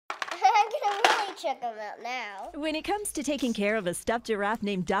I can really check them out now. When it comes to taking care of a stuffed giraffe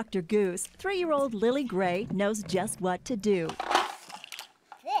named Dr. Goose, 3-year-old Lily Gray knows just what to do.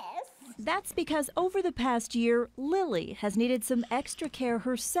 That's because over the past year, Lily has needed some extra care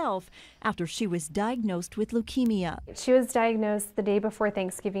herself after she was diagnosed with leukemia. She was diagnosed the day before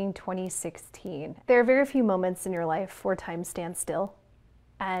Thanksgiving 2016. There are very few moments in your life where time stands still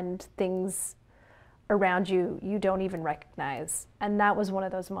and things around you don't even recognize. And that was one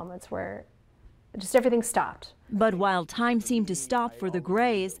of those moments where just everything stopped. But while time seemed to stop for the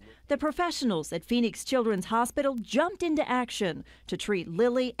Grays, the professionals at Phoenix Children's Hospital jumped into action to treat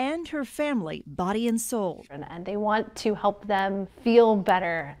Lily and her family body and soul. And they want to help them feel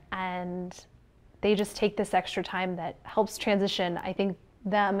better, and they just take this extra time that helps transition, I think,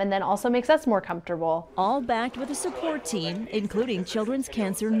 them, and then also makes us more comfortable. All backed with a support team, including Children's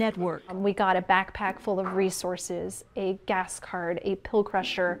Cancer Network. We got a backpack full of resources, a gas card, a pill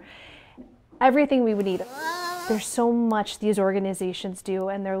crusher, everything we would need. There's so much these organizations do,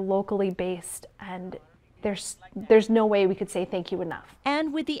 and they're locally based, and there's no way we could say thank you enough.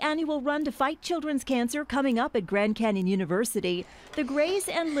 And with the annual Run to Fight Children's Cancer coming up at Grand Canyon University, the Grays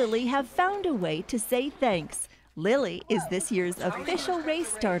and Lily have found a way to say thanks. Lily is this year's official race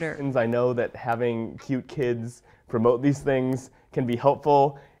starter. I know that having cute kids promote these things can be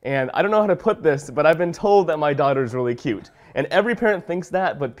helpful, and I don't know how to put this, but I've been told that my daughter's really cute. And every parent thinks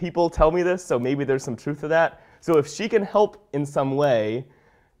that, but people tell me this, so maybe there's some truth to that. So if she can help in some way,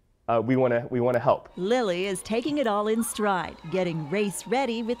 we want to help. Lily is taking it all in stride, getting race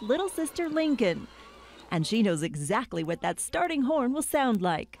ready with little sister Lincoln. And she knows exactly what that starting horn will sound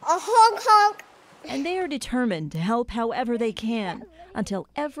like. A honk honk. And they are determined to help however they can, until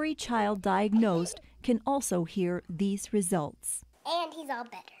every child diagnosed can also hear these results. And he's all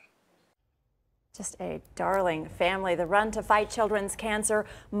better. Just a darling family. The Run to Fight Children's Cancer,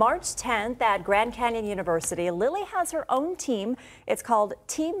 March 10th at Grand Canyon University. Lily has her own team. It's called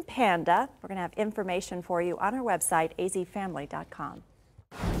Team Panda. We're going to have information for you on our website, azfamily.com.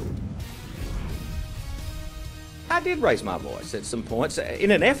 I did raise my voice at some points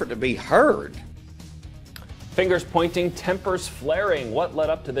in an effort to be heard. Fingers pointing, tempers flaring. What led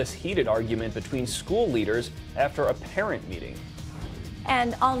up to this heated argument between school leaders after a parent meeting?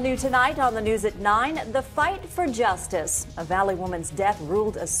 And all new tonight on the news at 9, the fight for justice. A Valley woman's death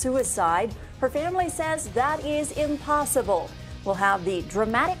ruled a suicide. Her family says that is impossible. We'll have the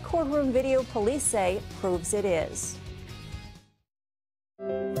dramatic courtroom video police say proves it is.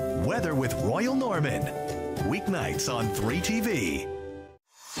 Weather with Royal Norman. Weeknights on 3TV.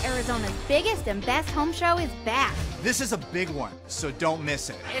 Arizona's biggest and best home show is back. This is a big one, so don't miss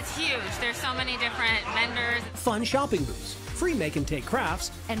it. It's huge. There's so many different vendors. Fun shopping booths, free make and take crafts,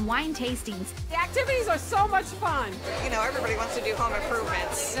 and wine tastings. The activities are so much fun. You know, everybody wants to do home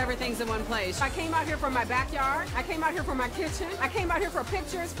improvements. Everything's in one place. I came out here for my backyard. I came out here for my kitchen. I came out here for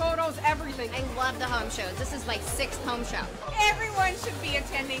pictures, photos, everything. I love the home shows. This is my 6th home show. Everyone should be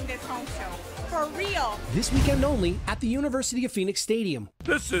attending this home show. For real. This weekend only at the University of Phoenix Stadium.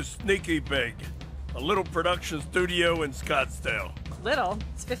 This is Sneaky Big, a little production studio in Scottsdale. Little?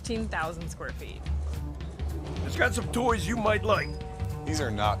 It's 15,000 square feet. It's got some toys you might like. These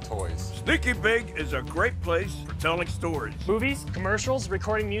are not toys. Sneaky Big is a great place for telling stories. Movies, commercials,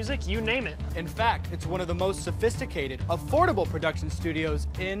 recording music, you name it. In fact, it's one of the most sophisticated, affordable production studios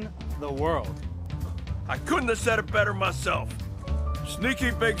in the world. I couldn't have said it better myself.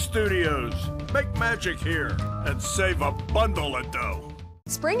 Sneaky Big Studios. Make magic here and save a bundle of dough.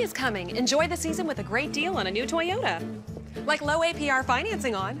 Spring is coming. Enjoy the season with a great deal on a new Toyota. Like low APR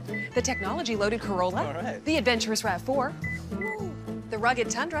financing on the technology-loaded Corolla, the adventurous RAV4, the rugged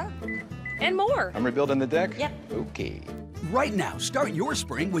Tundra, and more. I'm rebuilding the deck? Yep. Okay. Right now, start your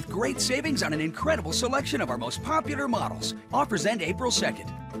spring with great savings on an incredible selection of our most popular models. Offers end April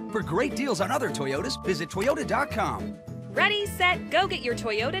 2nd. For great deals on other Toyotas, visit Toyota.com. Ready, set, go get your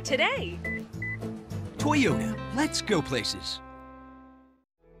Toyota today. Toyota, let's go places.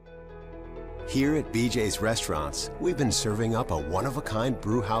 Here at BJ's Restaurants, we've been serving up a one-of-a-kind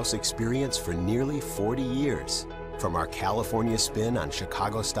brewhouse experience for nearly 40 years. From our California spin on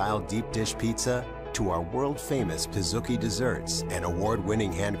Chicago-style deep dish pizza to our world-famous Pizookie desserts and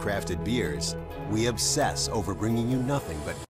award-winning handcrafted beers, we obsess over bringing you nothing but